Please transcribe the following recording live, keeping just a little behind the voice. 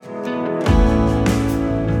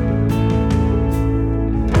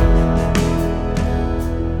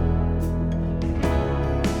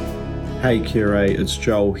Hey Curate, it's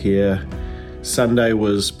Joel here. Sunday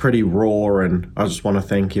was pretty raw, and I just want to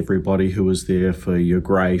thank everybody who was there for your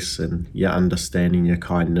grace and your understanding, your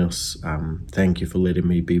kindness. Thank you for letting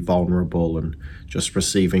me be vulnerable and just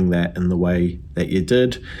receiving that in the way that you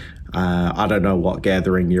did. I don't know what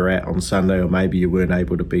gathering you're at on Sunday, or maybe you weren't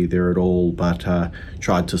able to be there at all, but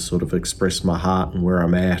tried to sort of express my heart and where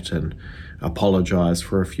I'm at and apologize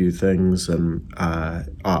for a few things. And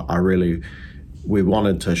we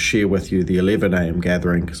wanted to share with you the 11 a.m.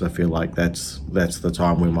 gathering because I feel like that's the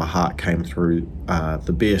time where my heart came through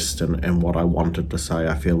the best, and what I wanted to say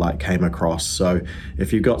I feel like came across. So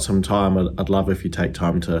if you've got some time, I'd love if you take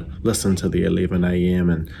time to listen to the 11 a.m.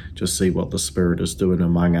 and just see what the Spirit is doing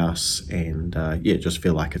among us, and just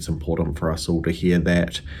feel like it's important for us all to hear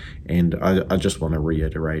that. And I just want to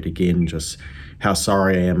reiterate again just how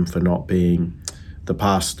sorry I am for not being the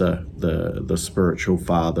pastor, the spiritual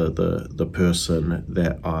father, the person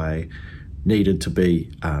that I needed to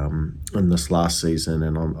be in this last season,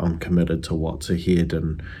 and I'm committed to what's ahead,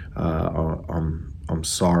 and I'm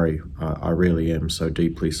sorry. I really am so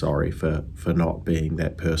deeply sorry for not being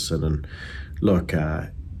that person. And look,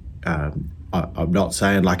 I'm not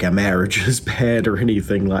saying like our marriage is bad or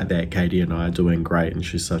anything like that. Katie and I are doing great, and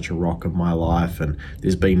she's such a rock of my life, and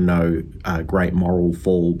there's been no great moral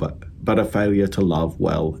fall, but a failure to love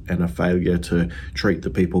well, and a failure to treat the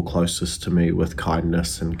people closest to me with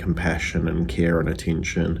kindness and compassion and care and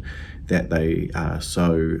attention that they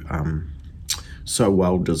so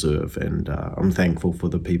well deserve. And I'm thankful for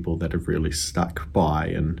the people that have really stuck by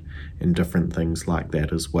and different things like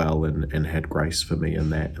that as well, and had grace for me in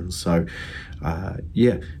that. And so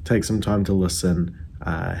take some time to listen.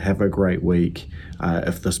 Have a great week.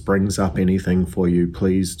 If this brings up anything for you,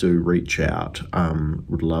 please do reach out.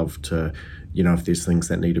 Would love to, if there's things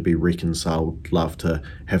that need to be reconciled, love to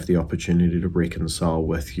have the opportunity to reconcile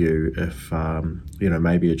with you. If,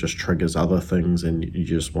 maybe it just triggers other things and you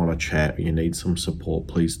just want to chat, you need some support,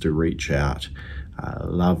 please do reach out.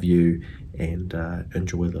 Love you, and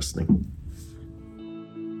enjoy listening.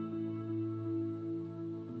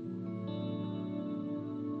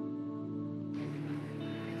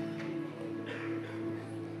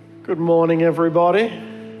 Good morning, everybody.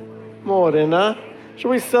 Morena.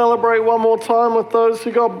 Shall we celebrate one more time with those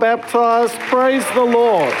who got baptized? Praise the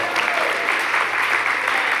Lord.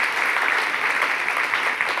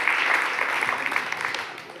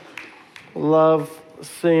 Love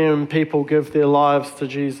seeing people give their lives to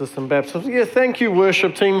Jesus in baptism. Yeah, thank you,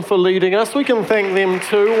 worship team, for leading us. We can thank them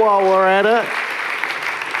too while we're at it.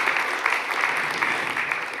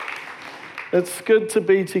 It's good to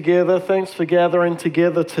be together. Thanks for gathering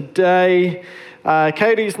together today.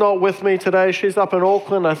 Katie's not with me today. She's up in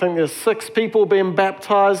Auckland. I think there's 6 people being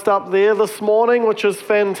baptized up there this morning, which is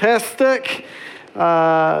fantastic.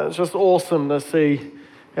 It's just awesome to see,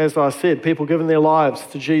 as I said, people giving their lives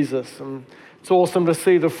to Jesus. And it's awesome to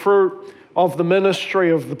see the fruit of the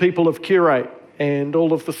ministry of the people of Curate, and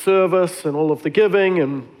all of the service and all of the giving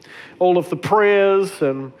and all of the prayers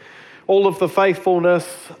and all of the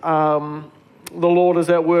faithfulness. The Lord is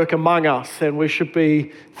at work among us, and we should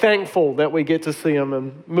be thankful that we get to see Him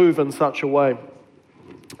and move in such a way.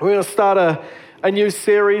 We're going to start a new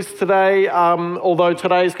series today, although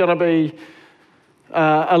today's going to be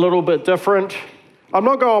a little bit different. I'm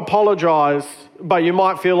not going to apologize, but you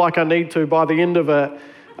might feel like I need to by the end of it.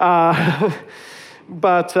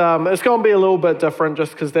 But it's going to be a little bit different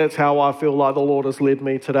just because that's how I feel like the Lord has led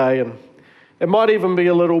me today. And it might even be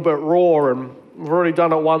a little bit raw, and we've already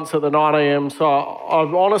done it once at the 9 a.m. So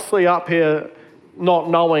I'm honestly up here not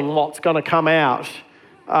knowing what's going to come out.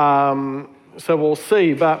 So we'll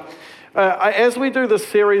see. But as we do this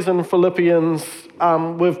series in Philippians,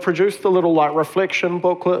 we've produced a little reflection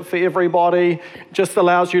booklet for everybody. Just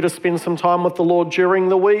allows you to spend some time with the Lord during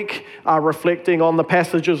the week, reflecting on the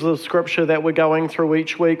passages of Scripture that we're going through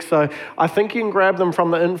each week. So I think you can grab them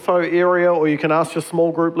from the info area, or you can ask your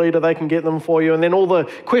small group leader, they can get them for you. And then all the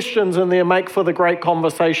questions in there make for the great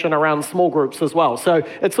conversation around small groups as well. So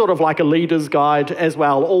it's sort of like a leader's guide as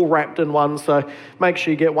well, all wrapped in one. So make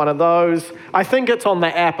sure you get one of those. I think it's on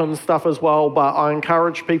the app and stuff as well, but I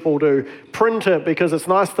encourage people to print it, because it's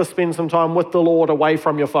nice to spend some time with the Lord away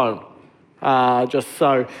from your phone. Just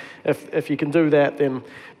so if you can do that, then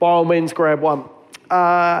by all means grab one.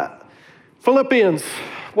 Philippians,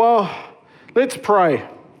 well, let's pray.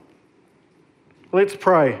 Let's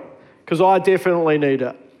pray, because I definitely need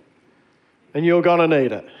it, and you're going to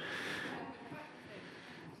need it.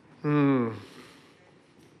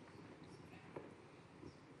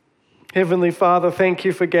 Heavenly Father, thank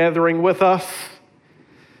you for gathering with us.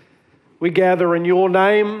 We gather in your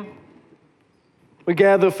name. We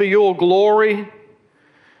gather for your glory.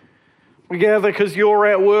 We gather because you're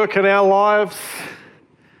at work in our lives.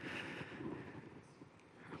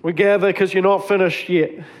 We gather because you're not finished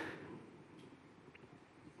yet.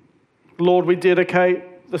 Lord, we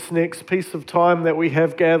dedicate this next piece of time that we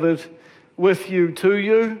have gathered with you to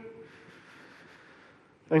you.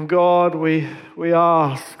 And God, we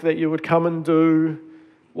ask that you would come and do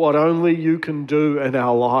what only you can do in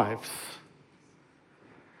our lives.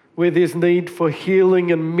 Where there's need for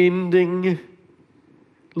healing and mending,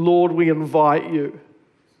 Lord, we invite you.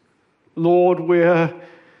 Lord, where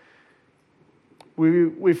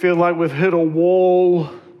we feel like we've hit a wall,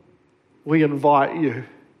 we invite you.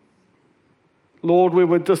 Lord, where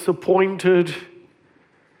we're disappointed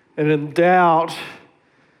and in doubt,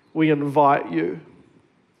 we invite you.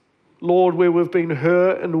 Lord, where we've been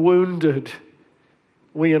hurt and wounded,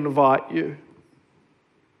 we invite you.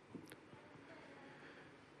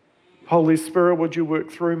 Holy Spirit, would you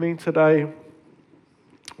work through me today?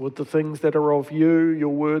 Would the things that are of you, your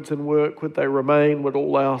words and work, would they remain? Would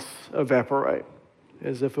all else evaporate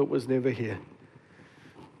as if it was never here?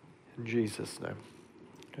 In Jesus' name,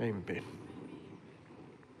 amen.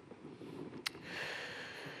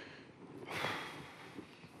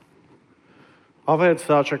 I've had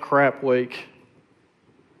such a crap week.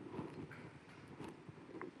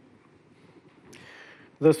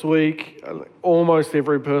 This week, almost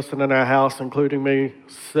every person in our house, including me,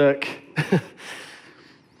 sick.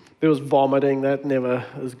 There was vomiting. That never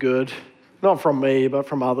is good. Not from me, but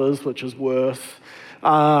from others, which is worse.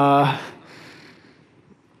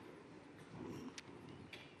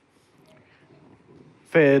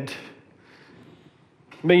 Fed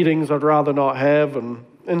meetings I'd rather not have, and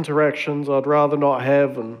interactions I'd rather not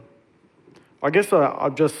have, and I guess I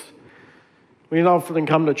just, we often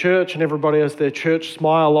come to church and everybody has their church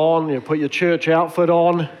smile on, you put your church outfit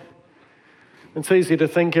on. It's easy to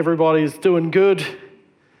think everybody's doing good.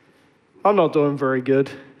 I'm not doing very good.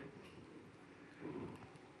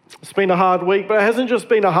 It's been a hard week, but it hasn't just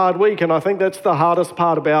been a hard week, and I think that's the hardest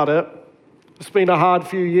part about it. It's been a hard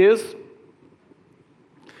few years.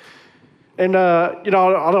 And, I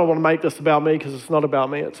don't want to make this about me because it's not about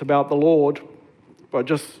me, it's about the Lord. But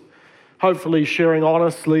just hopefully sharing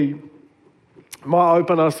honestly might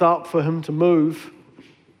open us up for him to move.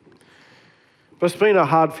 But it's been a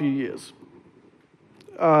hard few years.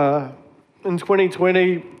 In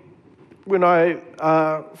 2020, when I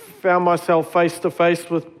found myself face to face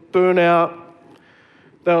with burnout,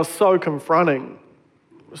 that was so confronting,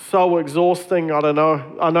 so exhausting. I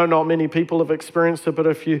know not many people have experienced it, but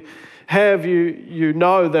if you have, you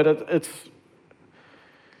know that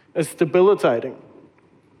it's debilitating.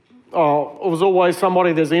 Oh, it was always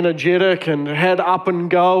somebody that's energetic and had up and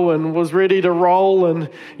go and was ready to roll and,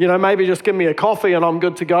 maybe just give me a coffee and I'm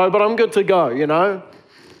good to go, but I'm good to go,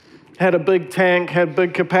 Had a big tank, had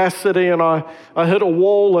big capacity, and I hit a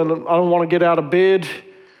wall and I don't want to get out of bed,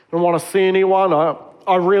 I don't want to see anyone.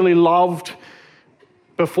 I really loved,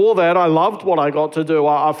 before that, I loved what I got to do.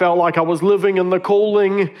 I felt like I was living in the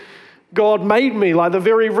calling God made me, like the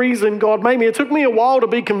very reason God made me. It took me a while to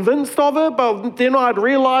be convinced of it, but then I'd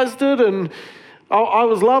realized it and I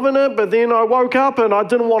was loving it, but then I woke up and I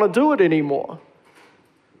didn't want to do it anymore,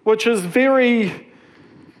 which is very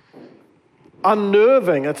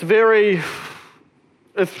unnerving. It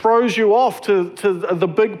throws you off to the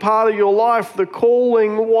big part of your life, the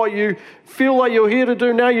calling, what you feel like you're here to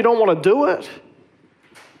do. Now you don't want to do it.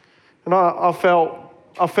 And I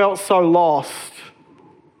felt so lost.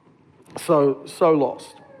 So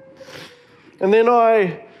lost. And then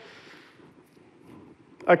I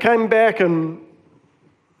came back and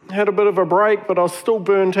had a bit of a break, but I was still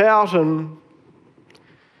burnt out, and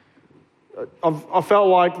I felt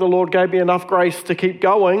like the Lord gave me enough grace to keep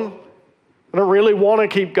going. I don't really want to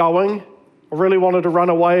keep going. I really wanted to run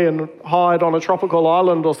away and hide on a tropical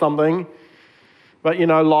island or something. But,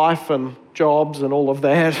 life and jobs and all of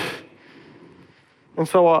that. And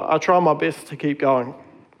so I try my best to keep going.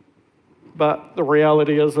 But the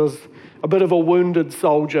reality is a bit of a wounded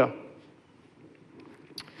soldier.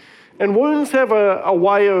 And wounds have a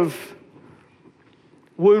way of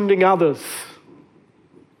wounding others.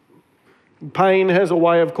 Pain has a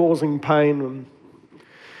way of causing pain. And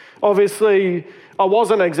obviously, I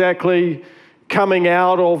wasn't exactly coming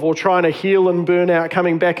out of or trying to heal and burn out,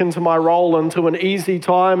 coming back into my role into an easy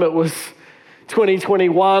time. It was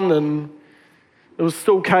 2021 and it was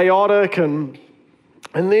still chaotic. And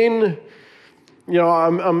then,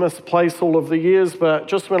 I misplaced all of the years, but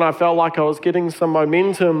just when I felt like I was getting some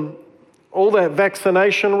momentum, all that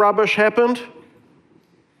vaccination rubbish happened.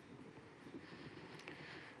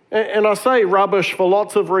 And I say rubbish for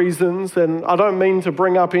lots of reasons, and I don't mean to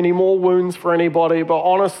bring up any more wounds for anybody, but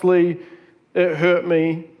honestly, it hurt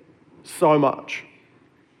me so much.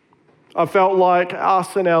 I felt like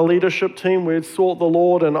us and our leadership team, we had sought the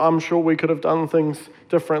Lord, and I'm sure we could have done things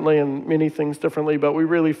differently and many things differently, but we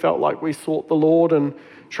really felt like we sought the Lord and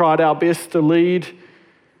tried our best to lead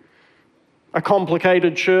a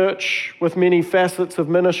complicated church with many facets of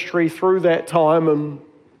ministry through that time. And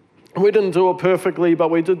we didn't do it perfectly,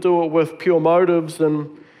 but we did do it with pure motives,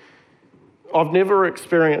 and I've never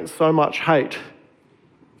experienced so much hate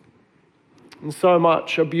and so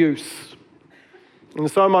much abuse and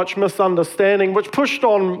so much misunderstanding, which pushed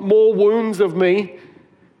on more wounds of me,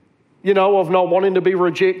 of not wanting to be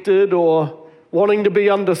rejected or wanting to be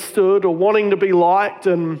understood or wanting to be liked.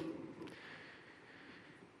 And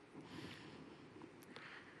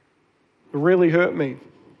it really hurt me.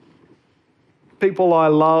 People I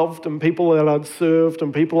loved and people that I'd served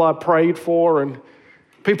and people I prayed for and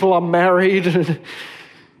people I married.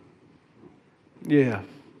 Yeah,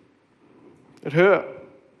 it hurt.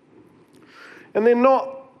 And then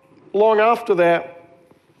not long after that,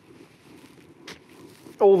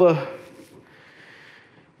 all the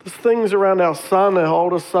things around our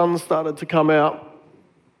oldest son, started to come out.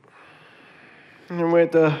 And we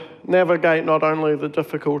had to navigate not only the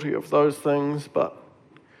difficulty of those things, but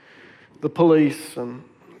the police and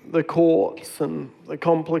the courts and the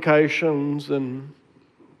complications. And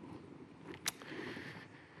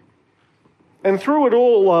through it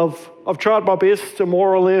all, I've tried my best to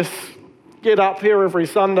more or less get up here every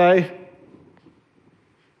Sunday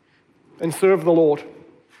and serve the Lord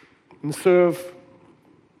and serve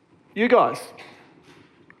you guys.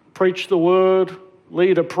 Preach the word,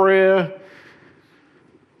 lead a prayer,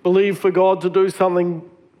 believe for God to do something,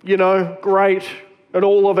 great in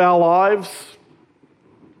all of our lives.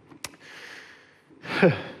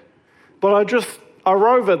 But I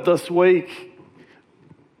rove it this week,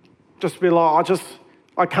 just be like,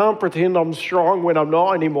 I can't pretend I'm strong when I'm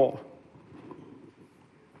not anymore.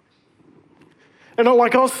 And I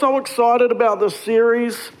was so excited about this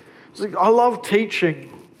series. I love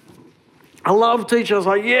teaching. I was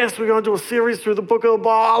like, yes, we're going to do a series through the book of the Bible.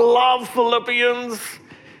 I love Philippians.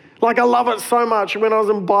 I love it so much. When I was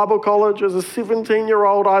in Bible college as a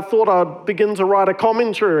 17-year-old, I thought I'd begin to write a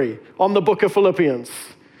commentary on the book of Philippians.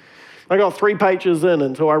 I got 3 pages in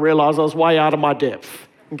until I realized I was way out of my depth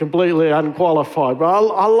and completely unqualified. But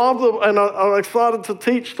I love it, and I was excited to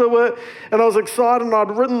teach to it, and I was excited, and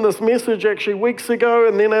I'd written this message actually weeks ago,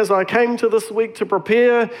 and then as I came to this week to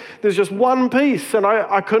prepare, there's just one piece, and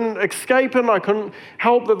I couldn't escape it, and I couldn't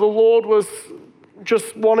help that the Lord was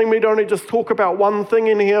just wanting me to only just talk about one thing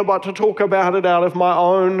in here, but to talk about it out of my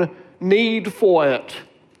own need for it.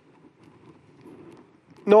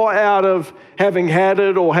 Not out of having had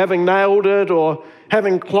it or having nailed it or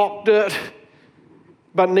having clocked it,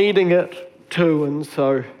 but needing it too. And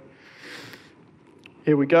so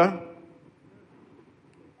here we go.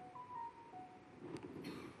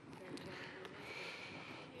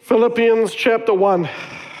 Philippians chapter 1.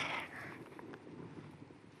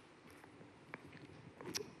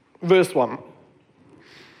 Verse 1.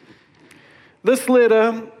 This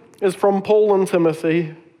letter is from Paul and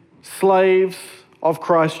Timothy, slaves of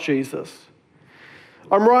Christ Jesus.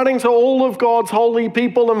 I'm writing to all of God's holy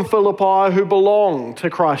people in Philippi who belong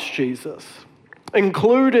to Christ Jesus,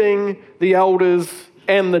 including the elders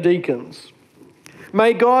and the deacons.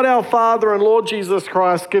 May God our Father and Lord Jesus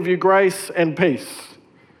Christ give you grace and peace.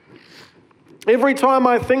 Every time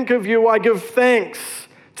I think of you, I give thanks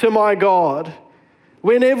to my God.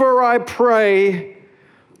 Whenever I pray,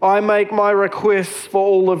 I make my requests for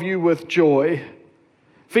all of you with joy.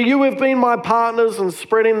 For you have been my partners in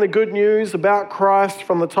spreading the good news about Christ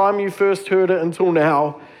from the time you first heard it until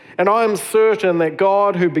now. And I am certain that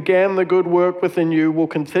God, who began the good work within you, will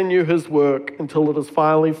continue his work until it is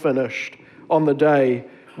finally finished on the day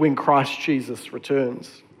when Christ Jesus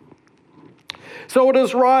returns. So it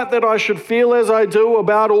is right that I should feel as I do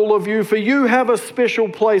about all of you, for you have a special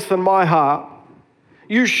place in my heart.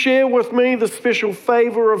 You share with me the special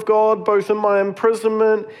favor of God, both in my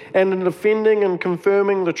imprisonment and in defending and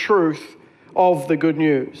confirming the truth of the good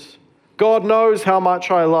news. God knows how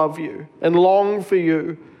much I love you and long for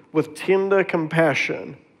you with tender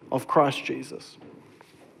compassion of Christ Jesus.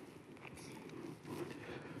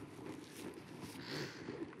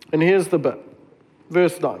 And here's the bit,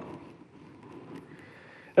 verse 9.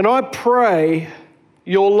 And I pray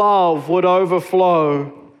your love would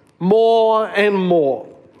overflow more and more,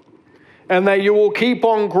 and that you will keep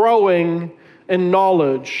on growing in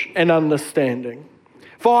knowledge and understanding,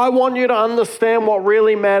 For I want you to understand what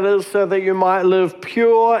really matters so that you might live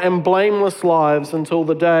pure and blameless lives until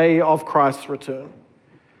the day of Christ's return.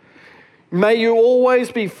 May you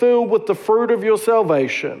always be filled with the fruit of your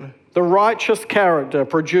salvation, the righteous character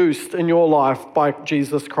produced in your life by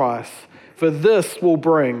Jesus Christ, for this will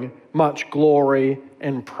bring much glory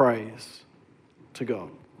and praise to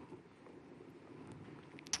God.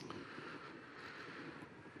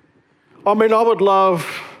 I mean, I would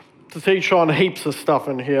love to teach on heaps of stuff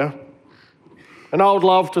in here. And I would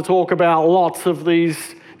love to talk about lots of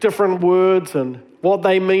these different words and what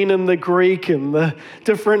they mean in the Greek and the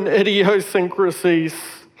different idiosyncrasies.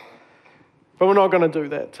 But we're not going to do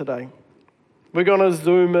that today. We're going to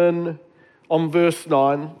zoom in on verse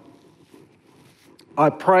 9. I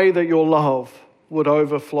pray that your love would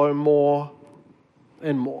overflow more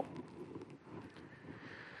and more.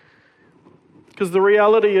 Because the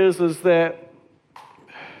reality is that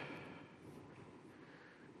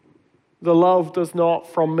the love does not,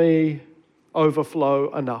 from me,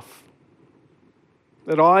 overflow enough.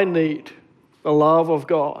 That I need the love of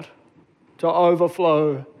God to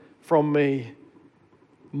overflow from me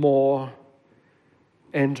more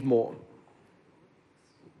and more.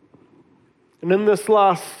 And in this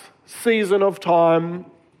last season of time,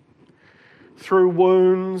 through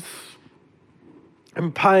wounds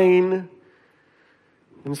and pain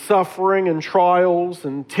and suffering and trials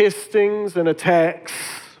and testings and attacks,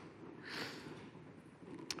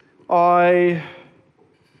 I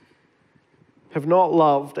have not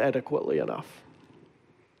loved adequately enough.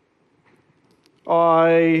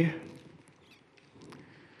 I'm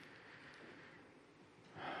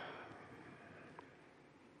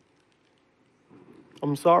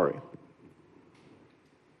sorry.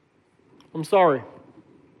 I'm sorry.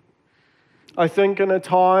 I think in a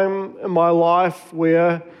time in my life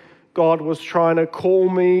where God was trying to call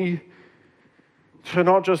me to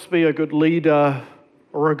not just be a good leader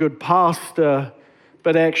or a good pastor,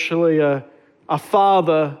 but actually a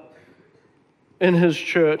father in his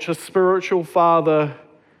church, a spiritual father,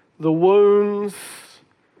 the wounds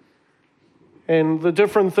and the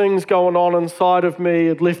different things going on inside of me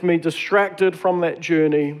had left me distracted from that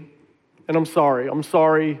journey. And I'm sorry. I'm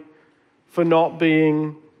sorry for not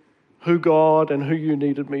being who God and who you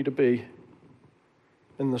needed me to be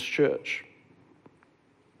in this church.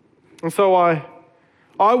 And so I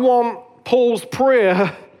want Paul's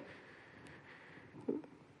prayer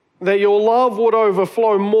that your love would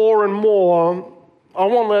overflow more and more. I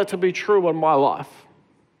want that to be true in my life.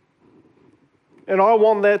 And I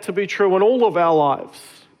want that to be true in all of our lives.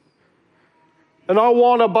 And I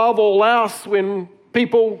want above all else, when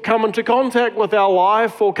people come into contact with our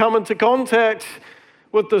life or come into contact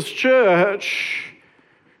with this church,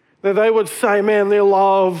 that they would say, man, their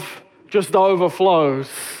love just overflows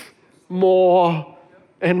more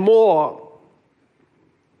and more.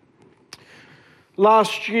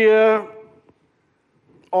 Last year,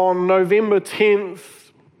 on November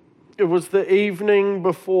 10th, it was the evening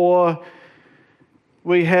before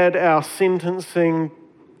we had our sentencing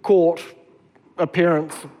court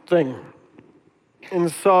appearance thing.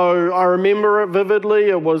 And so I remember it vividly.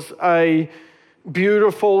 It was a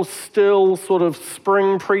beautiful, still sort of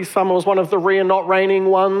spring pre-summer. It was one of the rare not raining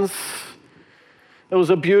ones. It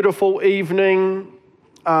was a beautiful evening.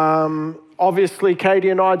 Obviously, Katie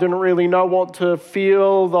and I didn't really know what to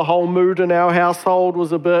feel. The whole mood in our household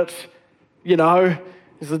was a bit,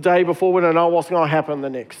 it's the day before. We don't know what's going to happen the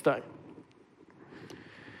next day.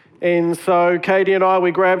 And so Katie and I, we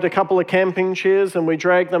grabbed a couple of camping chairs and we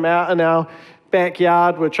dragged them out in our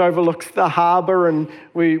backyard, which overlooks the harbour, and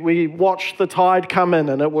we watched the tide come in,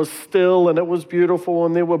 and it was still and it was beautiful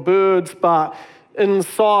and there were birds, but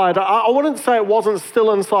inside, I wouldn't say it wasn't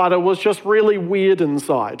still inside, it was just really weird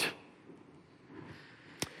inside.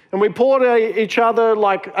 And we poured each other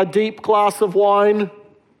like a deep glass of wine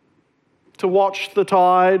to watch the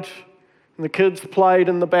tide, and the kids played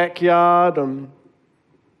in the backyard, and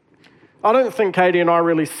I don't think Katie and I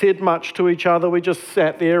really said much to each other. We just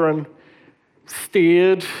sat there and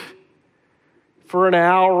stared for an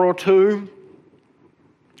hour or two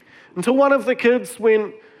until one of the kids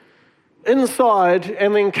went inside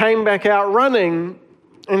and then came back out running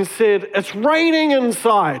and said, "It's raining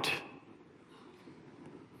inside."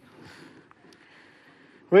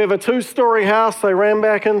 We have a 2-story house. They ran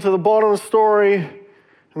back into the bottom story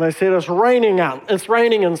and they said, "It's raining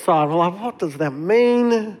inside." We're like, what does that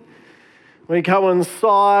mean? We go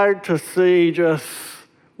inside to see just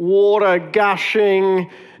water gushing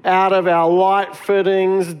out of our light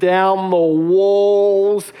fittings, down the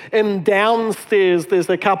walls, and downstairs there's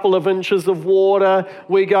a couple of inches of water.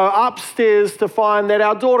 We go upstairs to find that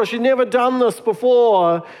our daughter, she'd never done this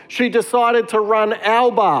before, she decided to run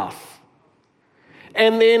our bath.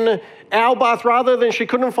 And then our bath, rather than, she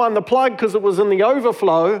couldn't find the plug because it was in the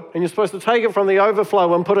overflow, and you're supposed to take it from the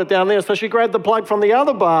overflow and put it down there, so she grabbed the plug from the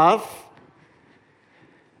other bath,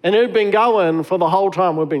 and it had been going for the whole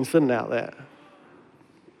time we've been sitting out there.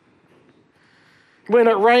 When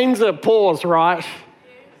it rains, it pours, right?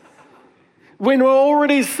 When we're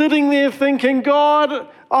already sitting there thinking, God,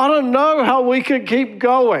 I don't know how we could keep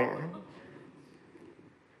going.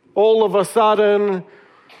 All of a sudden,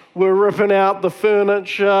 we're ripping out the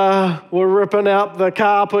furniture, we're ripping out the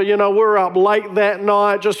carpet, we're up late that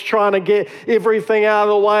night just trying to get everything out of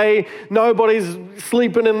the way. Nobody's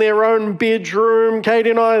sleeping in their own bedroom.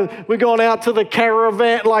 Katie and I, we're going out to the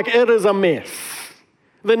caravan, like it is a mess.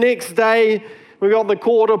 The next day, we got the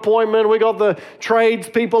court appointment, we got the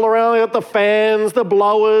tradespeople around, we got the fans, the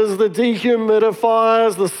blowers, the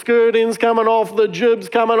dehumidifiers, the skirtings coming off, the jibs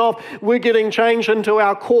coming off. We're getting changed into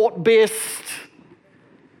our court best.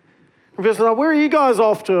 And people say, where are you guys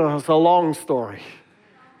off to? It's a long story.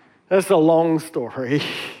 It's a long story.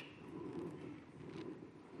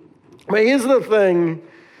 But here's the thing,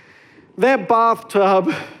 that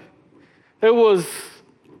bathtub, it was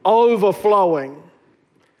overflowing.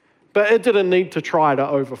 But it didn't need to try to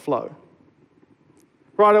overflow.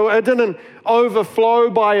 Right? It didn't overflow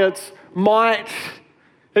by its might.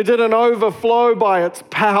 It didn't overflow by its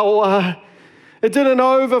power. It didn't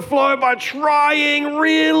overflow by trying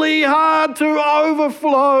really hard to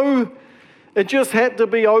overflow. It just had to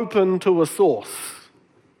be open to a source.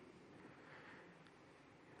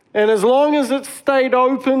 And as long as it stayed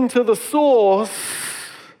open to the source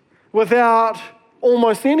without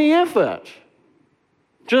almost any effort,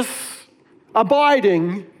 just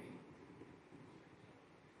abiding,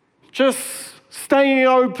 just staying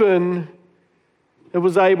open, it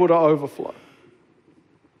was able to overflow.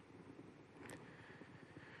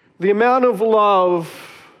 The amount of love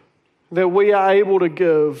that we are able to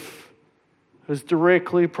give is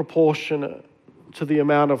directly proportionate to the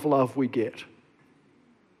amount of love we get.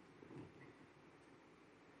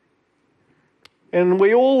 And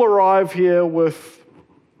we all arrive here with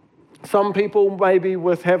some people maybe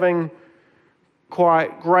with having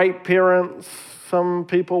quite great parents, some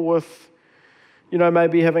people with,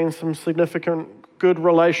 maybe having some significant good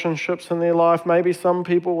relationships in their life, maybe some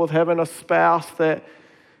people with having a spouse that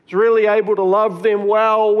is really able to love them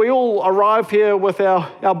well. We all arrive here with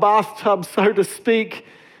our bathtub, so to speak,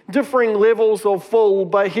 differing levels of full,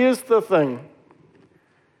 but here's the thing.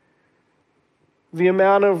 The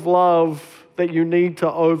amount of love that you need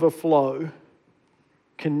to overflow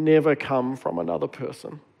can never come from another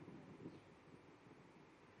person.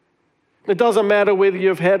 It doesn't matter whether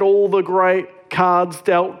you've had all the great cards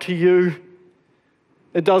dealt to you.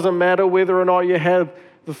 It doesn't matter whether or not you have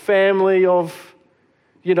the family of,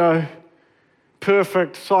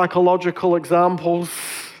 perfect psychological examples.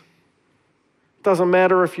 It doesn't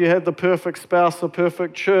matter if you had the perfect spouse or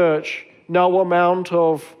perfect church. No amount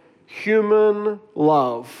of human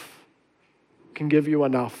love can give you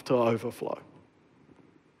enough to overflow.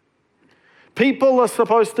 People are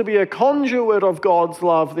supposed to be a conduit of God's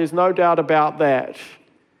love, there's no doubt about that.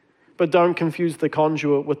 But don't confuse the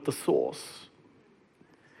conduit with the source.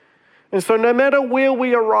 And so no matter where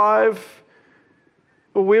we arrive,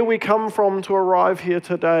 or where we come from to arrive here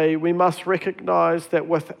today, we must recognize that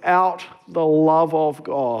without the love of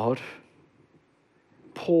God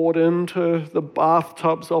poured into the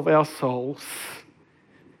bathtubs of our souls,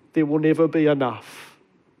 there will never be enough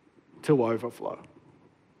to overflow.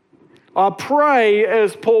 I pray,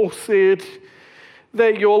 as Paul said,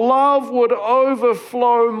 that your love would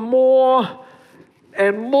overflow more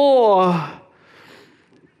and more.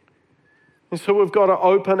 And so we've got to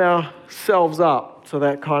open ourselves up to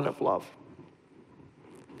that kind of love.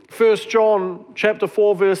 1 John chapter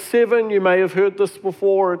 4, verse 7, you may have heard this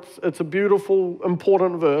before. It's a beautiful,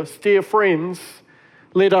 important verse. Dear friends,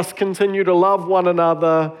 let us continue to love one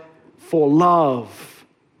another, for love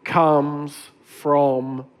comes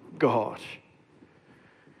from God.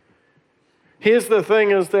 Here's the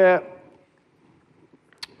thing is that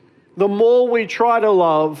the more we try to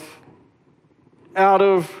love out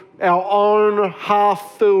of our own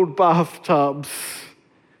half-filled bathtubs,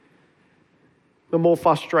 the more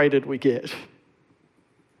frustrated we get.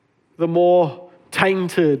 The more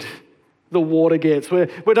tainted the water gets. We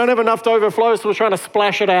don't have enough to overflow, so we're trying to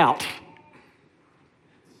splash it out.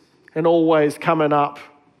 And always coming up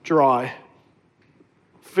dry.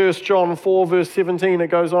 1 John 4, verse 17, it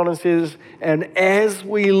goes on and says, and as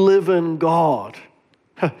we live in God,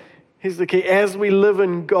 here's the key, as we live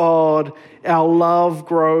in God, our love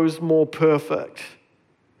grows more perfect.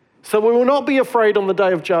 So we will not be afraid on the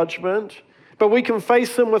day of judgment, but we can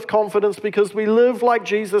face him with confidence because we live like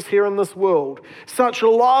Jesus here in this world. Such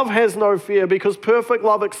love has no fear because perfect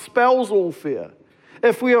love expels all fear.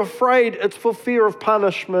 If we are afraid, it's for fear of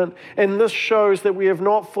punishment, and this shows that we have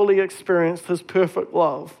not fully experienced his perfect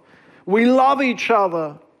love. We love each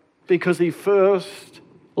other because he first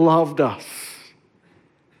loved us.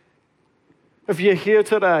 If you're here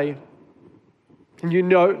today and you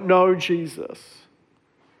know Jesus,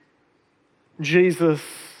 Jesus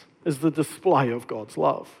is the display of God's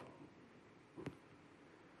love.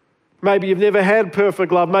 Maybe you've never had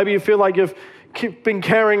perfect love. Maybe you feel like you've been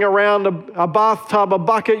carrying around a bathtub, a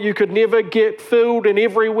bucket you could never get filled, and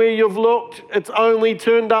everywhere you've looked, it's only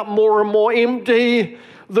turned up more and more empty.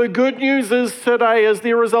 The good news is today is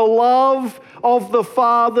there is a love of the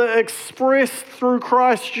Father expressed through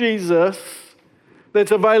Christ Jesus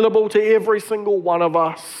that's available to every single one of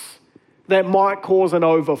us that might cause an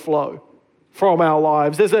overflow from our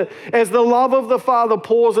lives. As the love of the Father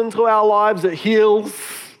pours into our lives, it heals.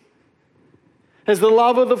 As the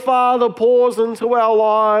love of the Father pours into our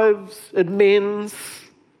lives, it mends.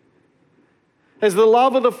 As the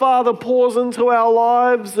love of the Father pours into our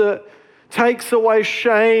lives, it takes away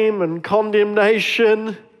shame and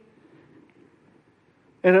condemnation.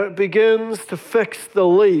 And it begins to fix the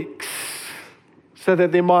leaks so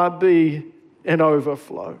that there might be an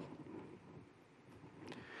overflow.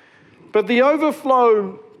 But the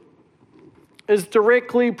overflow is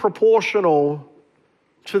directly proportional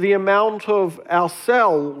to the amount of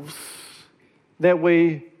ourselves that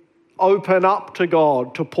we open up to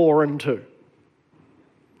God to pour into.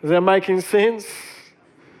 Is that making sense?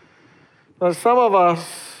 Now, some of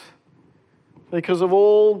us, because of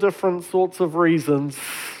all different sorts of reasons,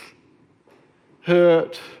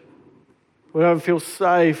 hurt, we don't feel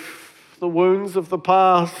safe, the wounds of the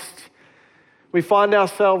past, we find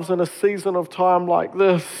ourselves in a season of time like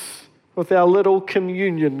this with our little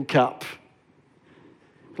communion cup.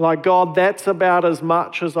 Like, God, that's about as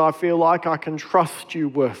much as I feel like I can trust you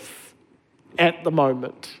with at the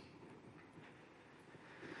moment.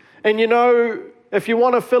 And you know, if you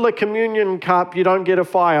want to fill a communion cup, you don't get a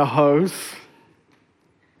fire hose.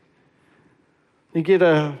 You get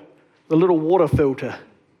the little water filter,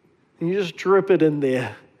 and you just drip it in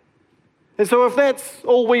there. And so if that's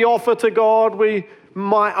all we offer to God, we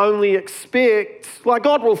might only expect, like,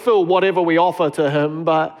 God will fill whatever we offer to him,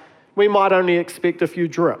 but we might only expect a few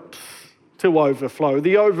drips to overflow.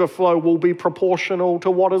 The overflow will be proportional to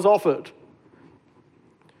what is offered.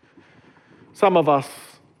 Some of us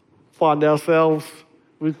find ourselves,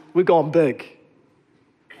 we've gone big,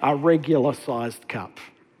 a regular-sized cup.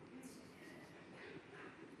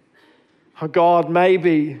 Oh God,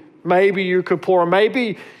 maybe you could pour,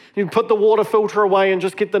 maybe you put the water filter away and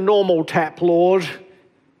just get the normal tap, Lord,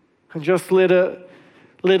 and just let it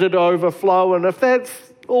overflow. And if that's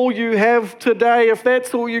all you have today, if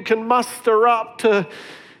that's all you can muster up to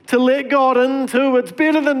let God into, it's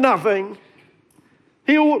better than nothing.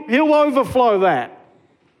 He'll overflow that.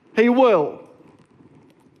 He will.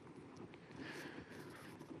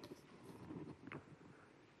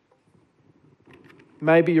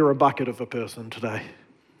 Maybe you're a bucket of a person today.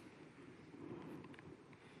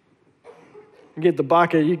 You get the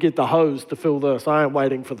bucket, you get the hose to fill this. I ain't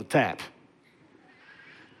waiting for the tap.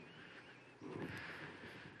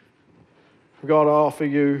 I've got to offer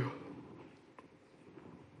you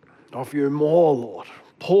more, Lord.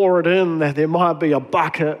 Pour it in that there might be a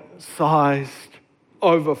bucket-sized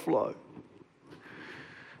overflow.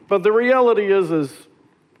 But the reality is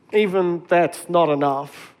even that's not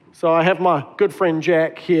enough. So I have my good friend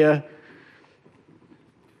Jack here.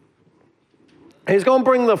 He's going to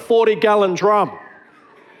bring the 40-gallon drum.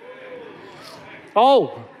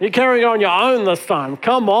 Oh, you're carrying on your own this time.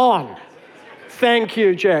 Come on. Thank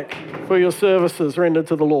you, Jack, for your services rendered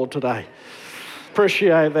to the Lord today.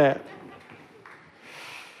 Appreciate that.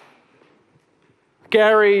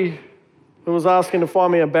 Gary, who was asking to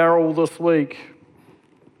find me a barrel this week,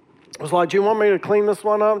 was like, do you want me to clean this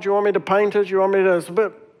one up? Do you want me to paint it? Do you want me to... It's a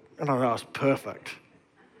bit... And I know, it's perfect.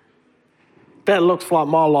 That looks like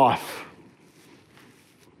my life.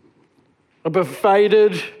 A bit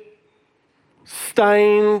faded,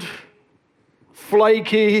 stained,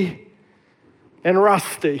 flaky, and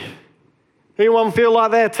rusty. Anyone feel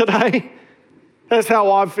like that today? That's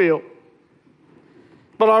how I feel.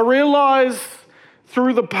 But I realize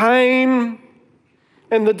through the pain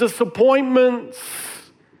and the disappointments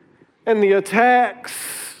and the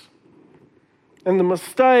attacks and the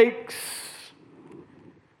mistakes,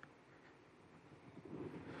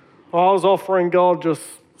 I was offering God just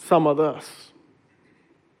some of this.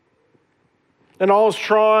 And I was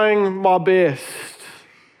trying my best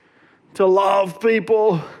to love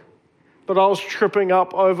people, but I was tripping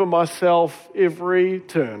up over myself every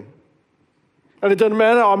turn. And it didn't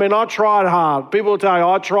matter. I mean, I tried hard. People will tell you,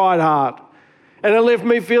 I tried hard. And it left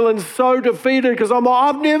me feeling so defeated because I'm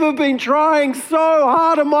like, I've never been trying so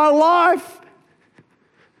hard in my life.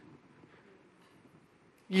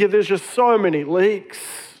 Yeah, there's just so many leaks.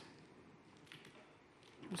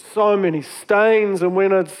 So many stains, and when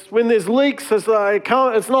there's leaks, it's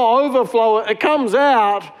not overflow. It comes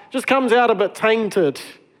out, just comes out a bit tainted.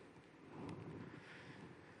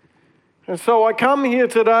 And so I come here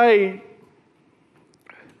today,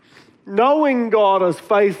 knowing God is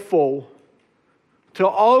faithful to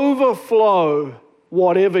overflow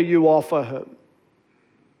whatever you offer Him.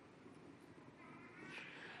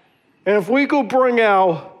 And if we could bring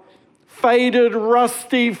our faded,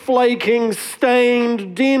 rusty, flaking,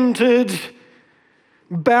 stained, dented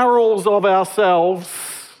barrels of ourselves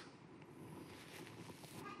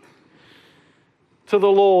to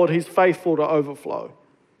the Lord, He's faithful to overflow.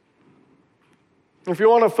 If you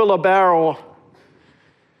want to fill a barrel,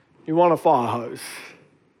 you want a fire hose,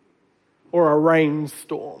 or a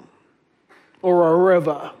rainstorm, or a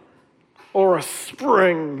river, or a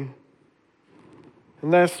spring.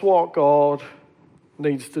 And that's what God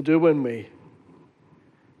needs to do in me.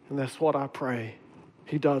 And that's what I pray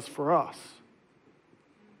He does for us.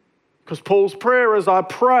 Because Paul's prayer is, I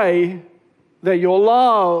pray that your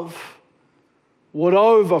love would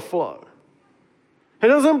overflow. He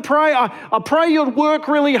doesn't pray, I pray you'd work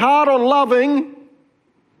really hard on loving.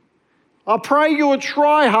 I pray you would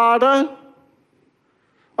try harder.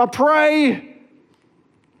 I pray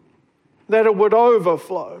that it would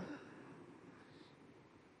overflow.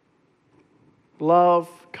 Love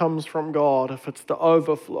comes from God. If it's to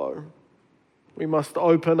overflow, we must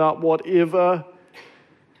open up whatever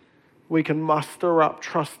we can muster up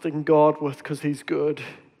trusting God with because He's good,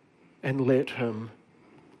 and let Him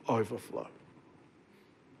overflow.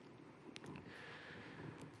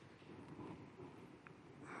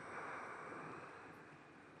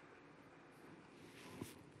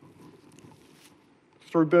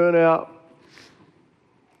 Through burnout,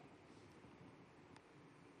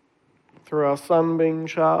 through our son being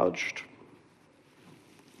charged,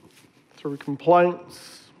 through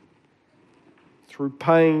complaints, through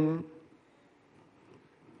pain,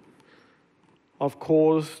 I've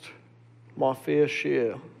caused my fair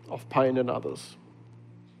share of pain in others.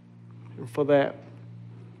 And for that,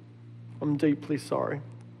 I'm deeply sorry.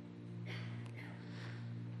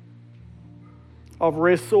 I've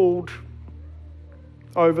wrestled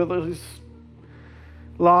over this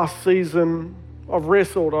last season.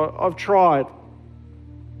 I've tried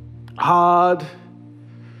hard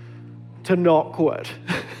to not quit.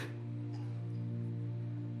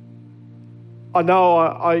 I know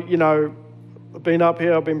I've been up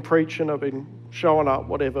here, I've been preaching, I've been showing up,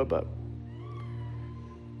 whatever, but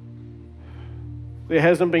there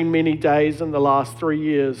hasn't been many days in the last 3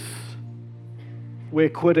 years where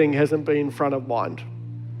quitting hasn't been front of mind.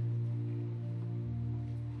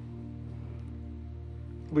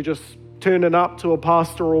 We're just turning up to a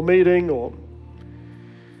pastoral meeting or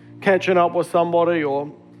catching up with somebody,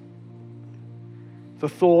 or the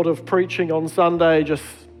thought of preaching on Sunday just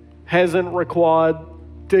hasn't required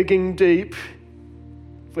digging deep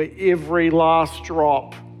for every last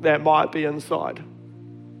drop that might be inside.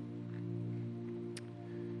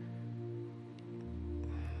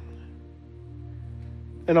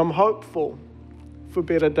 And I'm hopeful for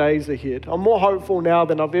better days ahead. I'm more hopeful now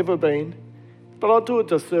than I've ever been. But I'd do a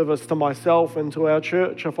disservice to myself and to our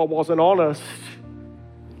church if I wasn't honest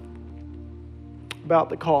about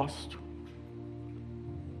the cost.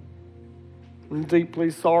 I'm deeply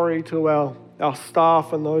sorry to our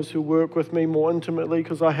staff and those who work with me more intimately,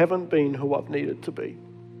 because I haven't been who I've needed to be.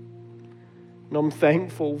 And I'm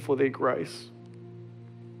thankful for their grace.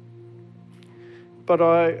 But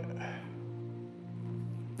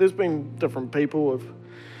there's been different people who have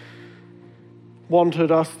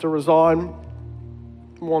wanted us to resign,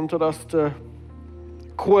 wanted us to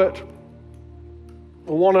quit,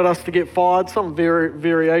 or wanted us to get fired, some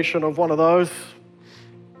variation of one of those.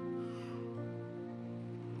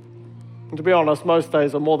 And to be honest, most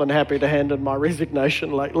days I'm more than happy to hand in my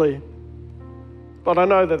resignation lately. But I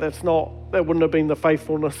know that that wouldn't have been the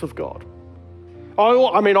faithfulness of God.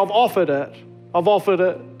 I mean, I've offered it. I've offered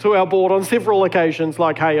it to our board on several occasions,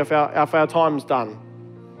 like, hey, if our time's done,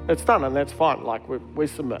 it's done, and that's fine. Like, we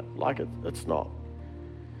submit. Like, it's not.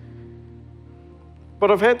 But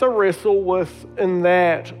I've had to wrestle with in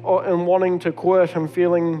that and wanting to quit and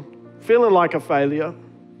feeling like a failure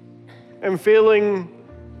and feeling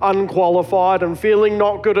unqualified and feeling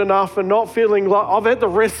not good enough and not feeling like I've had to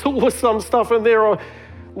wrestle with some stuff in there.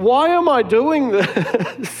 Why am I doing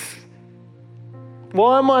this?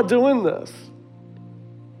 Why am I doing this?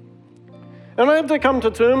 And I have to come to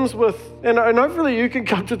terms with, and hopefully you can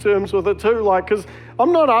come to terms with it too, because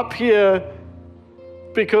I'm not up here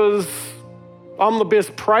because I'm the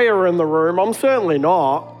best prayer in the room. I'm certainly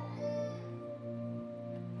not.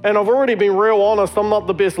 And I've already been real honest, I'm not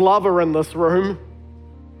the best lover in this room.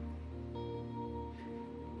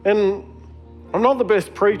 And I'm not the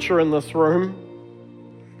best preacher in this room.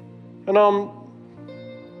 And I'm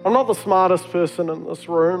not the smartest person in this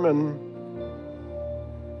room. And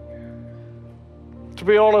to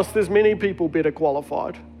be honest, there's many people better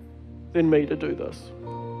qualified than me to do this.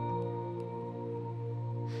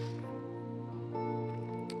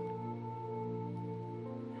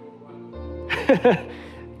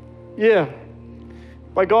 Yeah.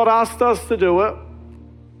 But God asked us to do it.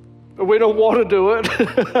 But we don't want to do it.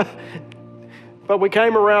 But we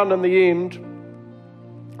came around in the end.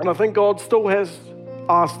 And I think God still has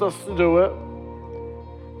asked us to do it.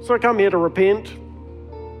 So I come here to repent.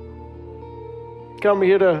 Come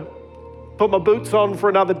here to put my boots on for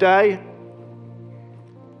another day.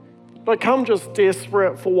 I come just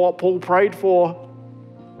desperate for what Paul prayed for,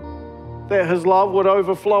 that his love would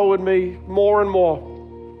overflow in me more and more.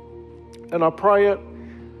 And I pray it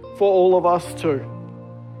for all of us too.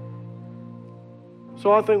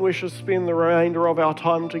 So I think we should spend the remainder of our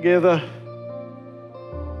time together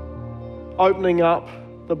opening up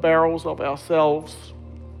the barrels of ourselves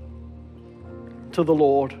to the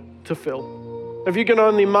Lord to fill. If you can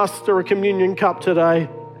only muster a communion cup today,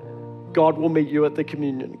 God will meet you at the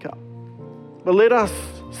communion cup. But let us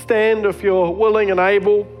stand if you're willing and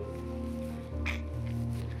able.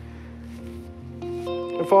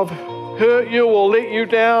 If I've hurt you or let you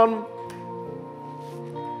down,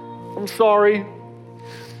 I'm sorry.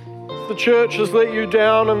 If the church has let you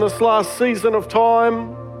down in this last season of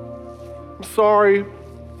time, I'm sorry.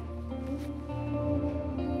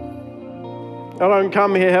 I don't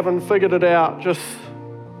come here having figured it out. Just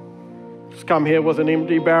come here with an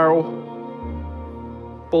empty barrel.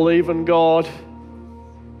 Believe in God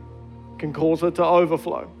can cause it to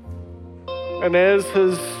overflow. And as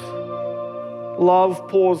His love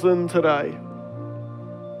pours in today,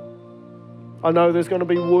 I know there's going to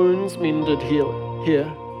be wounds mended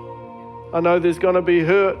here. I know there's going to be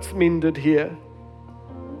hurts mended here.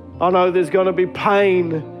 I know there's going to be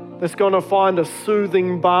pain that's going to find a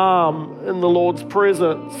soothing balm in the Lord's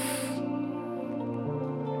presence.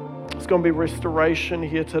 There's going to be restoration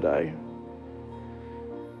here today.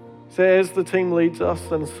 So as the team leads us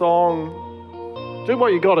in song, do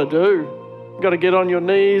what you got to do. You got to get on your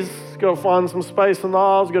knees, got to find some space in the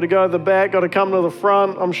aisles, got to go to the back, got to come to the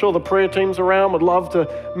front. I'm sure the prayer teams around would love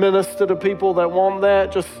to minister to people that want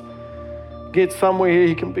that. Just get somewhere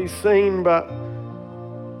you can be seen, but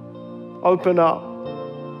open up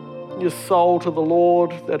your soul to the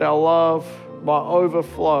Lord, that our love might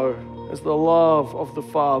overflow as the love of the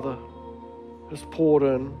Father is poured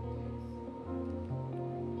in.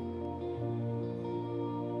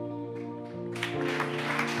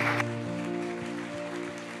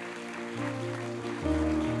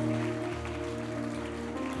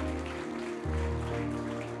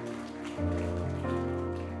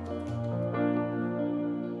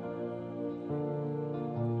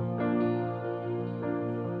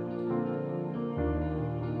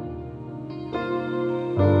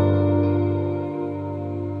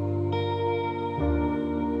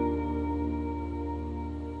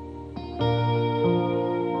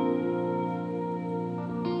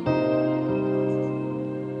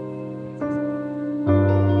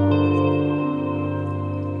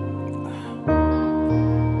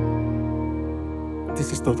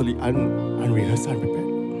 This is totally unrehearsed, unprepared.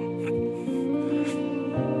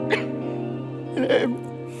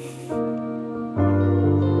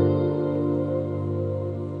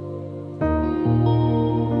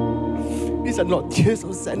 These are not tears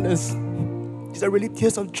of sadness. These are really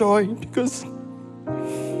tears of joy, because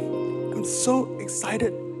I'm so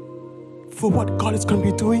excited for what God is going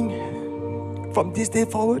to be doing from this day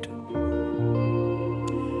forward.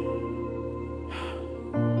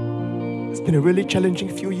 It's been a really challenging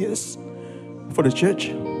few years for the church.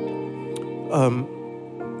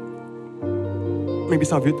 Maybe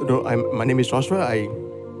some of you don't know, my name is Joshua.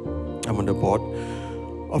 I'm on the board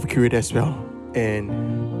of Curate as well.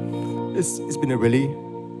 And it's been a really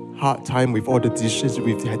hard time with all the decisions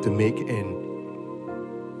we've had to make.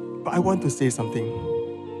 And But I want to say something.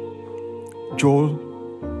 Joel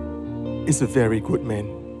is a very good man.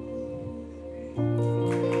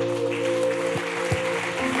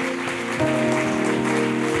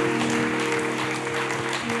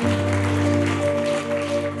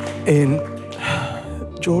 And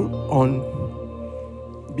Joel, on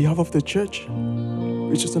behalf of the church,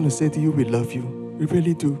 we just want to say to you, we love you. We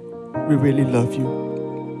really do. We really love you.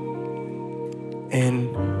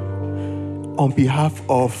 And on behalf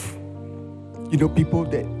of, people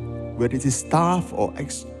that, whether it is staff or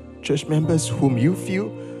ex-church members whom you feel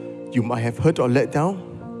you might have hurt or let down,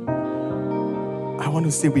 I want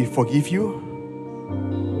to say we forgive you.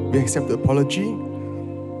 We accept the apology.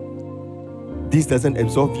 This doesn't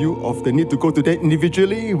absolve you of the need to go to that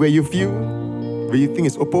individually where you think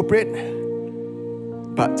it's appropriate.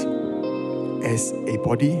 But as a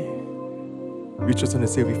body, we just want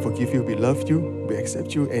to say we forgive you, we love you, we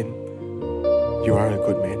accept you, and you are a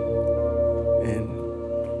good man.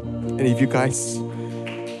 And if you guys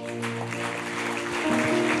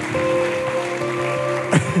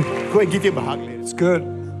go and give him a hug later. It's good.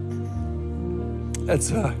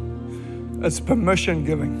 It's permission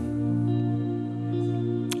giving.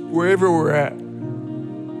 Wherever we're at,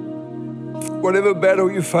 whatever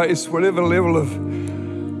battle you face, whatever level of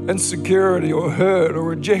insecurity or hurt or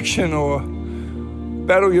rejection or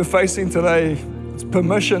battle you're facing today, it's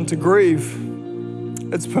permission to grieve.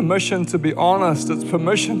 It's permission to be honest. It's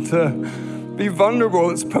permission to be vulnerable.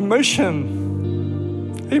 It's permission.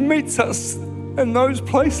 He meets us in those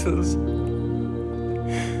places.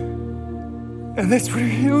 And that's where he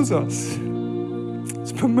heals us.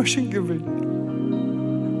 It's permission giving.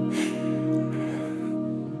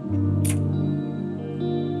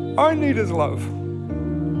 I need his love.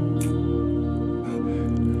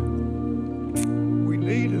 We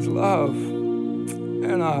need his love.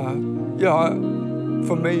 And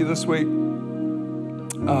for me this week,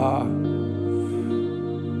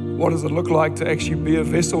 what does it look like to actually be a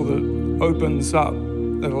vessel that opens up,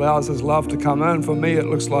 that allows his love to come in? For me, it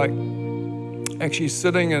looks like actually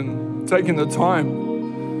sitting and taking the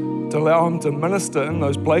time to allow him to minister in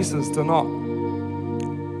those places, to not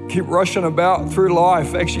keep rushing about through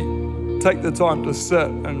life. Actually take the time to sit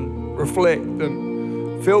and reflect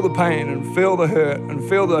and feel the pain and feel the hurt and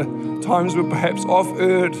feel the times we're perhaps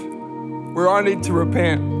off-erred, where I need to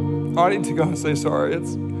repent. I need to go and say sorry.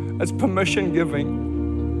 It's permission giving,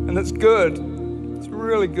 and it's good. It's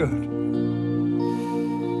really good.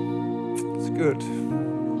 It's good.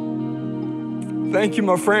 Thank you,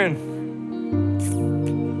 my friend.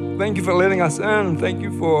 Thank you for letting us in. Thank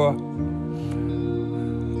you for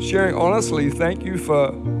sharing honestly. Thank you.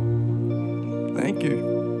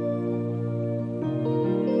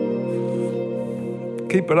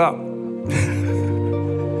 Keep it up.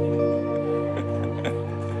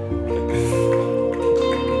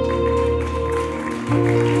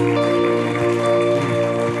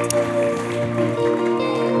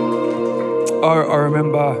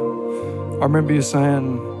 I remember you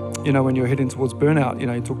saying, when you were heading towards burnout, you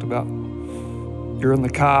talked about you're in the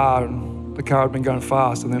car and the car had been going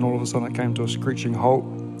fast, and then all of a sudden it came to a screeching halt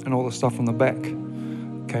and all the stuff from the back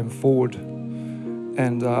came forward.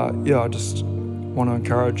 And I just want to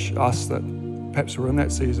encourage us that perhaps we're in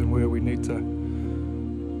that season where we need to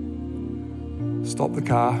stop the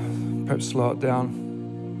car, perhaps slow it down,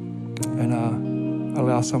 and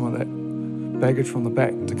allow some of that baggage from the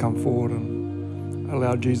back to come forward and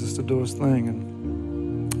allow Jesus to do his thing.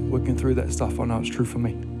 And working through that stuff, I know it's true for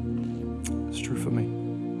me. It's true for me.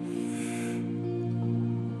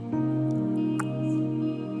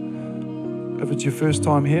 If it's your first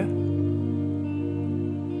time here,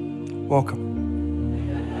 welcome.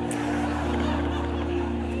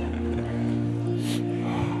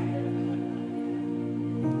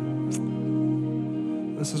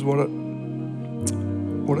 This is what it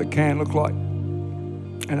can look like,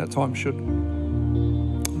 and at times should.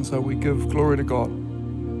 And so we give glory to God.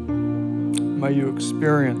 May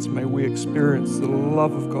we experience the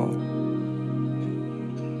love of God.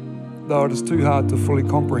 Though it is too hard to fully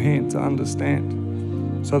comprehend, to understand,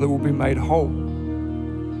 so that we'll be made whole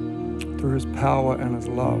through his power and his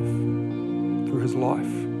love, through his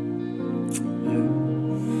life. Yeah.